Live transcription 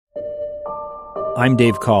I'm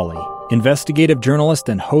Dave Cawley, investigative journalist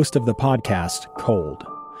and host of the podcast Cold.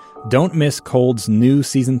 Don't miss Cold's new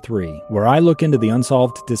Season 3, where I look into the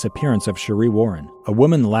unsolved disappearance of Cherie Warren, a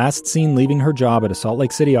woman last seen leaving her job at a Salt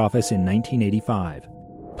Lake City office in 1985.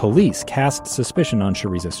 Police cast suspicion on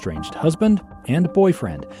Cherie's estranged husband and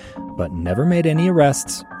boyfriend, but never made any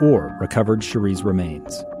arrests or recovered Cherie's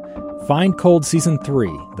remains. Find Cold Season 3,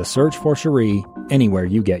 The Search for Cherie, anywhere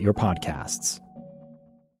you get your podcasts.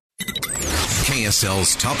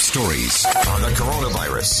 KSL's top stories on the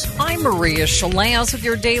coronavirus. I'm Maria Shilaos with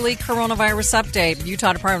your daily coronavirus update.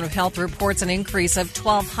 Utah Department of Health reports an increase of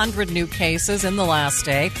 1,200 new cases in the last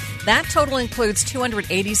day. That total includes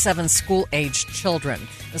 287 school-aged children.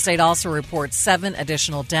 The state also reports 7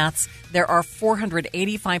 additional deaths. There are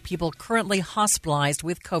 485 people currently hospitalized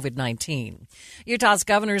with COVID-19. Utah's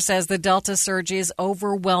governor says the Delta surge is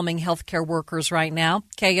overwhelming healthcare workers right now.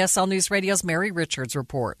 KSL News Radio's Mary Richards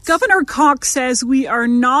reports. Governor Cox says we are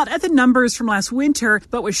not at the numbers from last winter,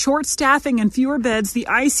 but with short staffing and fewer beds, the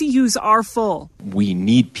ICUs are full. We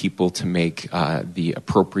need people to make the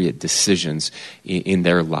appropriate decisions in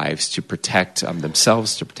their lives to protect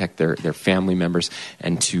themselves, to protect their family members,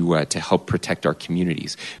 and to help protect our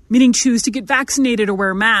communities. Meaning choose to get vaccinated or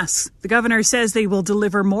wear masks. The governor says they will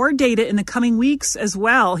deliver more data in the coming weeks as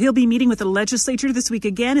well. He'll be meeting with the legislature this week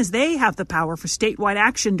again as they have the power for statewide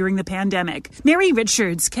action during the pandemic. Mary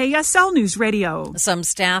Richards, KSL News Radio. Some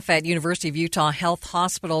staff at University of Utah Health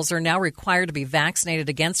Hospitals are now required to be vaccinated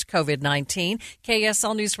against COVID-19.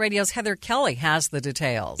 KSL News Radio's Heather Kelly has the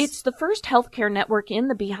details. It's the first healthcare network in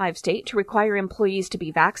the Beehive State to require employees to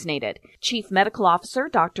be vaccinated. Chief Medical Officer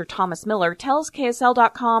Dr. Thomas Miller tells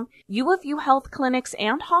KSL.com, U of U health clinics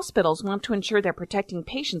and hospitals want to ensure they're protecting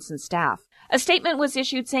patients and staff. A statement was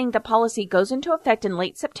issued saying the policy goes into effect in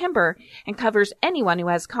late September and covers anyone who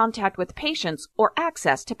has contact with patients or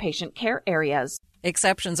access to patient care areas.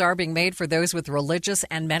 Exceptions are being made for those with religious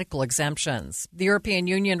and medical exemptions. The European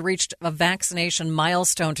Union reached a vaccination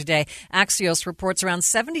milestone today. Axios reports around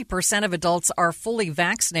 70% of adults are fully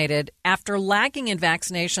vaccinated. After lagging in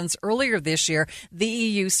vaccinations earlier this year, the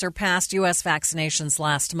EU surpassed U.S. vaccinations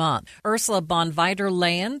last month. Ursula von der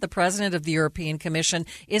Leyen, the president of the European Commission,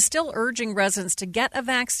 is still urging residents to get a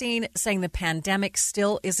vaccine, saying the pandemic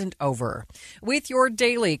still isn't over. With your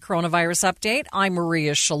daily coronavirus update, I'm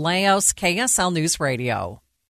Maria Shilaos, KSL News Radio.